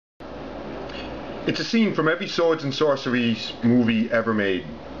It's a scene from every swords and sorceries movie ever made,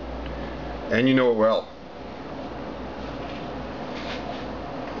 and you know it well.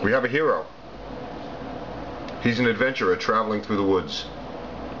 We have a hero. He's an adventurer traveling through the woods,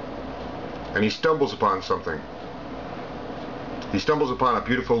 and he stumbles upon something. He stumbles upon a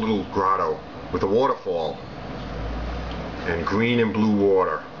beautiful little grotto with a waterfall and green and blue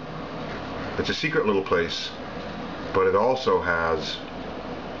water. It's a secret little place, but it also has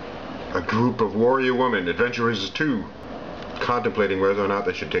a group of warrior women, adventurers too, contemplating whether or not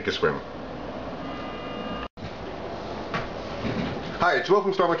they should take a swim. Hi, it's Will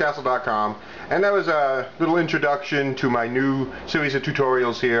from StormlandCastle.com, and that was a little introduction to my new series of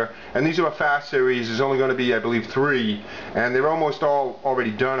tutorials here. And these are a fast series. There's only going to be, I believe, 3, and they're almost all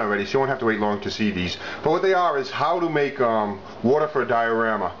already done already, so you won't have to wait long to see these. But what they are is how to make water for a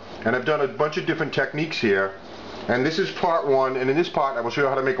diorama. And I've done a bunch of different techniques here. And this is part 1, and in this part I will show you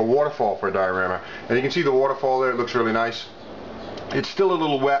how to make a waterfall for a diorama. And you can see the waterfall there. It looks really nice. It's still a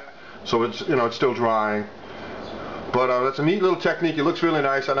little wet, so it's, you know, it's still drying. But that's a neat little technique. It looks really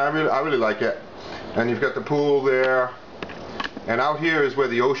nice, and I really like it. And you've got the pool there, and out here is where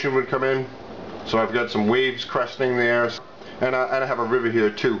the ocean would come in. So I've got some waves cresting there, and I have a river here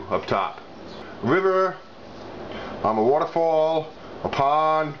too up top. River, a waterfall, a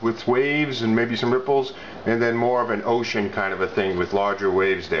pond with waves and maybe some ripples, and then more of an ocean kind of a thing with larger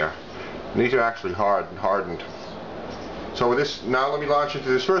waves there. And these are actually hardened. So with this, now let me launch into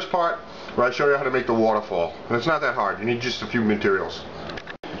this first part where I show you how to make the waterfall. And it's not that hard. You need just a few materials.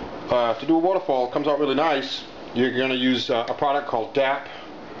 To do a waterfall, it comes out really nice. You're going to use a product called DAP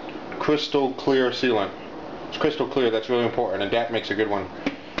Crystal Clear Sealant. It's crystal clear, that's really important, and DAP makes a good one.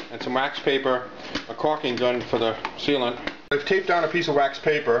 And some wax paper, a caulking gun for the sealant. I've taped down a piece of wax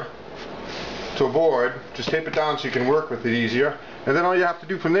paper to a board. Just tape it down so you can work with it easier. And then all you have to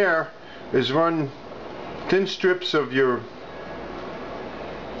do from there is run thin strips of your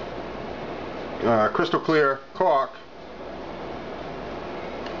crystal clear caulk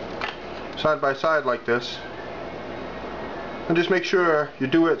side by side like this, and just make sure you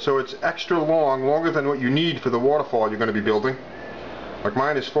do it so it's extra long, longer than what you need for the waterfall you're going to be building. Like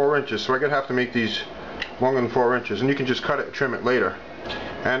mine is 4 inches, so I'm going to have to make these longer than 4 inches, and you can just cut it and trim it later.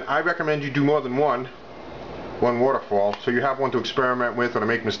 And I recommend you do more than one waterfall, so you have one to experiment with or to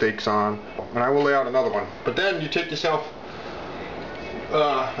make mistakes on. And I will lay out another one. But then you take yourself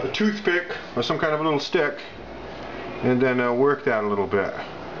a toothpick or some kind of a little stick, and then work that a little bit.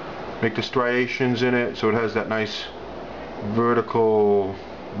 Make the striations in it so it has that nice vertical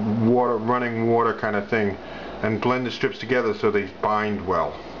water, running water kind of thing, and blend the strips together so they bind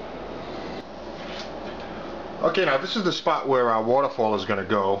well. Okay, now this is the spot where our waterfall is going to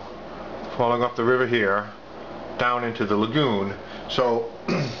go, falling off the river here down into the lagoon. So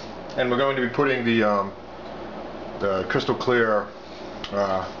and we're going to be putting the crystal clear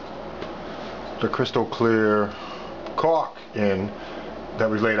caulk in that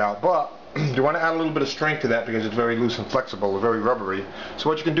we've laid out, but you want to add a little bit of strength to that because it's very loose and flexible, very rubbery. So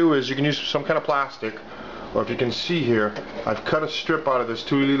what you can do is you can use some kind of plastic, or if you can see here, I've cut a strip out of this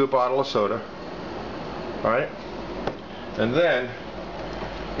 2-liter bottle of soda. Alright? And then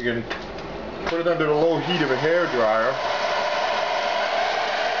you can put it under the low heat of a hair dryer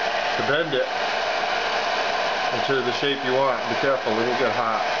to bend it into the shape you want. Be careful, it'll get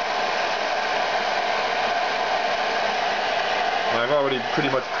hot. I've already pretty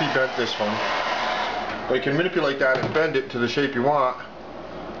much pre-bent this one. But you can manipulate that and bend it to the shape you want,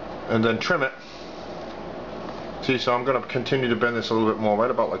 and then trim it. See, so I'm going to continue to bend this a little bit more,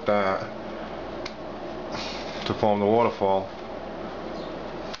 right about like that, to form the waterfall.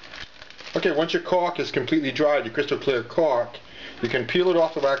 Okay, once your caulk is completely dried, your crystal clear caulk, you can peel it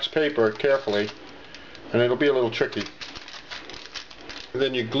off the wax paper carefully, and it'll be a little tricky. And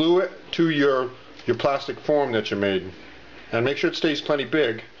then you glue it to your plastic form that you made. And make sure it stays plenty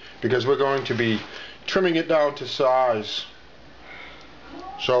big, because we're going to be trimming it down to size.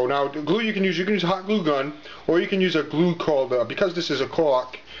 So now the glue you can use a hot glue gun, or you can use a glue called, because this is a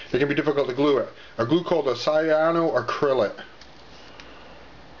caulk, it can be difficult to glue it, a glue called a cyanoacrylate.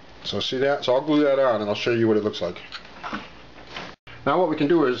 So see that? So I'll glue that on and I'll show you what it looks like. Now what we can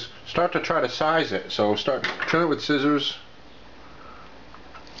do is start to try to size it. So trim it with scissors.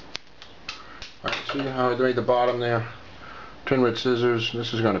 Alright, see how I made the bottom there? Trim with scissors.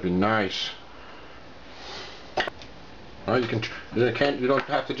 This is going to be nice. Alright, you don't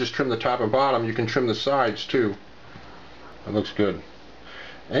have to just trim the top and bottom. You can trim the sides too. That looks good.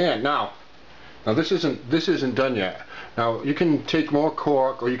 And now this isn't done yet. Now you can take more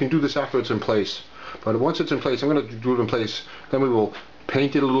caulk, or you can do this after it's in place. But once it's in place, I'm going to do it in place. Then we will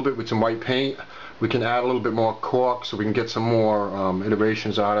paint it a little bit with some white paint. We can add a little bit more cork so we can get some more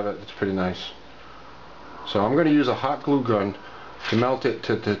iterations out of it. It's pretty nice. So I'm going to use a hot glue gun to melt it,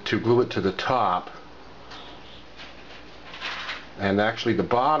 to glue it to the top. And actually the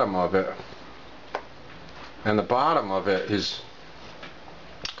bottom of it, is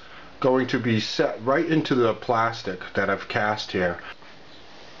going to be set right into the plastic that I've cast here.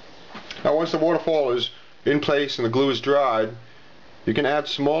 Now once the waterfall is in place and the glue is dried, you can add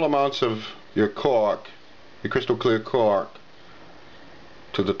small amounts of your cork, your crystal clear cork,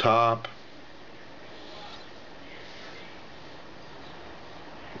 to the top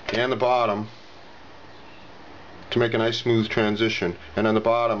and the bottom to make a nice smooth transition. And on the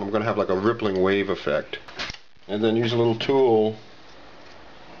bottom I'm going to have like a rippling wave effect. And then use a little tool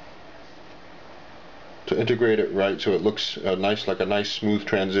to integrate it right so it looks nice, like a nice smooth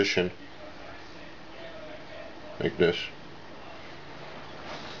transition, like this.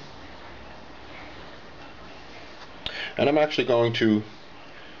 And I'm actually going to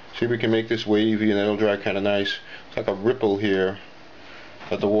see if we can make this wavy and it'll dry kind of nice. It's like a ripple here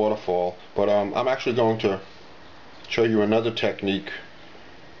at the waterfall. But I'm actually going to show you another technique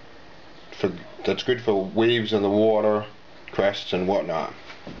that's good for waves in the water, crests and whatnot.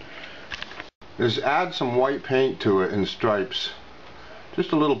 Is add some white paint to it in stripes.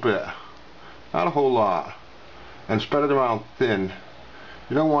 Just a little bit. Not a whole lot. And spread it around thin.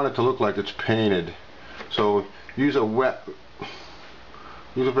 You don't want it to look like it's painted. So use a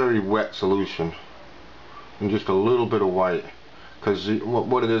very wet solution and just a little bit of white, because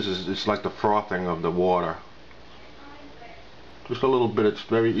what it is it's like the frothing of the water. Just a little bit. It's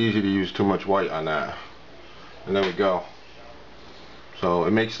very easy to use too much white on that. And there we go. So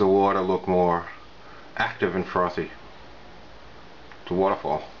it makes the water look more active and frothy. The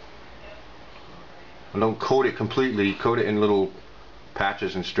waterfall. And don't coat it completely, coat it in little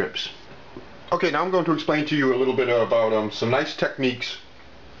patches and strips. Okay, now I'm going to explain to you a little bit about some nice techniques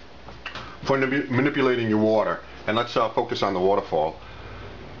for manipulating your water. And let's focus on the waterfall.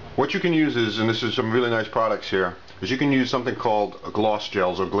 What you can use is, and this is some really nice products here, is you can use something called gloss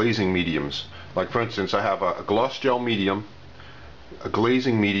gels or glazing mediums. Like for instance, I have a gloss gel medium, a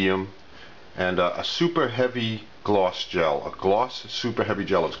glazing medium, and a super heavy gloss gel. A gloss super heavy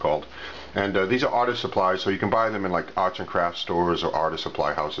gel it's called. And these are artist supplies, so you can buy them in like arts and crafts stores or artist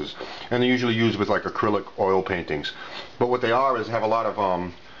supply houses. And they're usually used with like acrylic oil paintings. But what they are is they have a lot of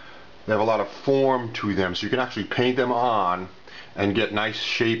form to them, so you can actually paint them on and get nice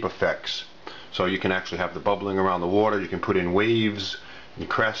shape effects. So you can actually have the bubbling around the water. You can put in waves and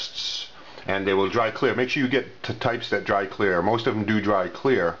crests, and they will dry clear. Make sure you get to types that dry clear. Most of them do dry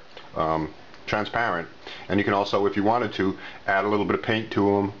clear, transparent. And you can also, if you wanted to, add a little bit of paint to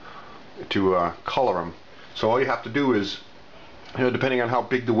them to color them. So all you have to do is, depending on how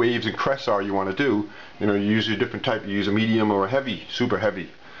big the waves and crests are you want to do, you use a different type. You use a medium or a heavy, super heavy.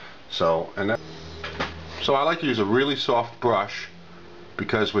 So I like to use a really soft brush,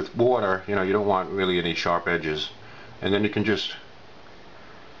 because with water, you don't want really any sharp edges. And then you can just,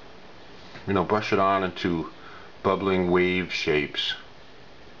 brush it on into bubbling wave shapes.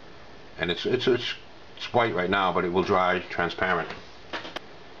 And it's white right now, but it will dry transparent.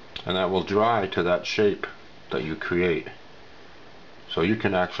 And that will dry to that shape that you create. So you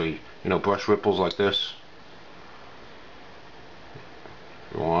can actually, brush ripples like this.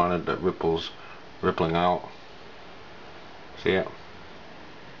 If you wanted that ripples rippling out. See it?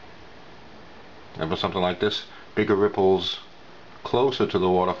 And for something like this, bigger ripples closer to the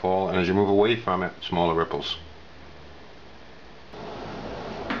waterfall, and as you move away from it, smaller ripples.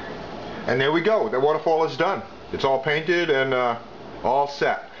 And there we go. The waterfall is done. It's all painted and all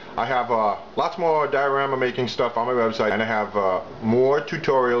set. I have lots more diorama making stuff on my website, and I have more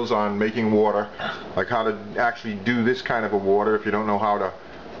tutorials on making water, like how to actually do this kind of a water if you don't know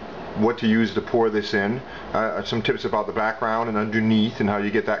what to use to pour this in. Some tips about the background and underneath and how you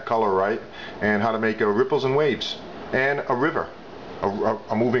get that color right, and how to make ripples and waves, and a river,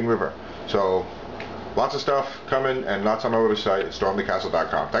 a moving river. So lots of stuff coming, and lots on my website,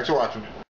 stormthecastle.com. Thanks for watching.